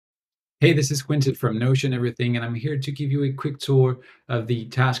Hey, this is Quinton from Notion Everything, and I'm here to give you a quick tour of the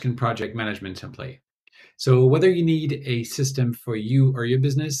task and project management template. So whether you need a system for you or your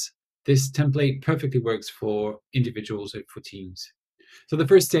business, this template perfectly works for individuals or for teams. So the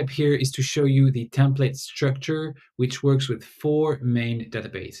first step here is to show you the template structure, which works with four main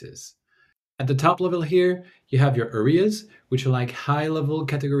databases. At the top level here, you have your areas, which are like high-level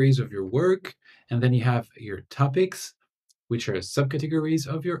categories of your work, and then you have your topics, which are subcategories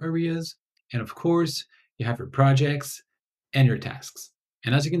of your areas. And of course, you have your projects and your tasks.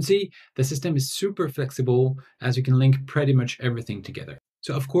 And as you can see, the system is super flexible as you can link pretty much everything together.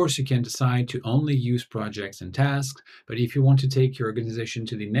 So of course, you can decide to only use projects and tasks, but if you want to take your organization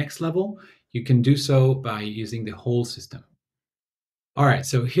to the next level, you can do so by using the whole system. All right,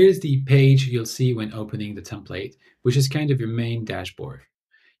 so here's the page you'll see when opening the template, which is kind of your main dashboard.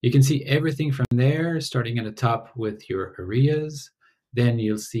 You can see everything from there, starting at the top with your areas. Then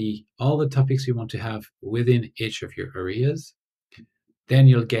you'll see all the topics you want to have within each of your areas. Then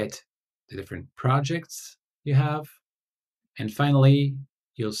you'll get the different projects you have. And finally,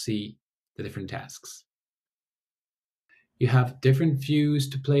 you'll see the different tasks. You have different views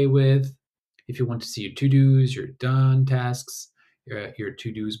to play with. If you want to see your to-dos, your done tasks, your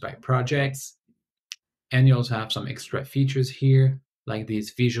to-dos by projects. And you also have some extra features here, like these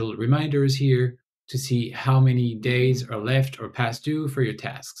visual reminders here to see how many days are left or past due for your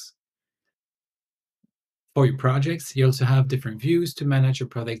tasks. For your projects, you also have different views to manage your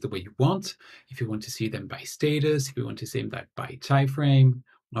project the way you want. If you want to see them by status, if you want to see them by time frame,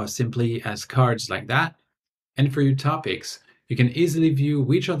 or simply as cards like that. And for your topics, you can easily view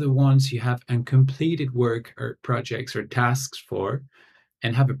which are the ones you have uncompleted work or projects or tasks for,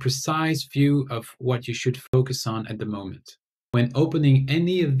 and have a precise view of what you should focus on at the moment. When opening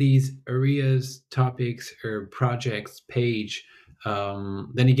any of these areas, topics, or projects page,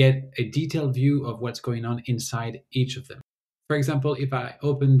 then you get a detailed view of what's going on inside each of them. For example, if I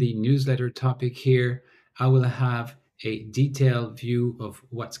open the newsletter topic here, I will have a detailed view of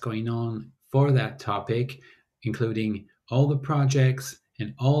what's going on for that topic, including all the projects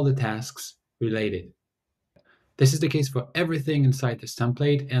and all the tasks related. This is the case for everything inside this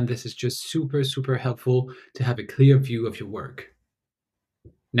template, and this is just super helpful to have a clear view of your work.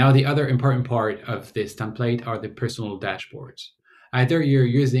 Now, the other important part of this template are the personal dashboards. Either you're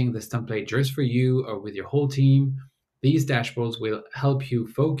using this template just for you or with your whole team, these dashboards will help you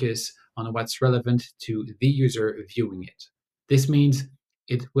focus on what's relevant to the user viewing it. This means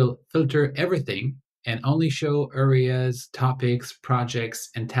it will filter everything and only show areas, topics,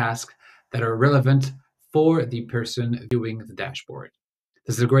 projects, and tasks that are relevant for the person viewing the dashboard.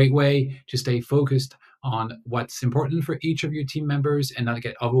 This is a great way to stay focused on what's important for each of your team members and not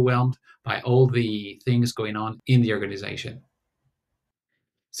get overwhelmed by all the things going on in the organization.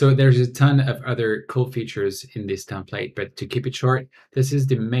 So there's a ton of other cool features in this template, but to keep it short, this is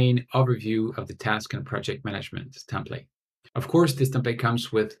the main overview of the task and project management template. Of course, this template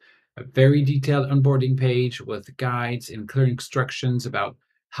comes with a very detailed onboarding page with guides and clear instructions about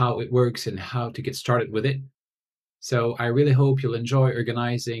how it works and how to get started with it. So I really hope you'll enjoy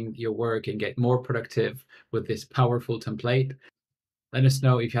organizing your work and get more productive with this powerful template. Let us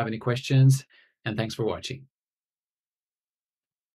know if you have any questions, and thanks for watching.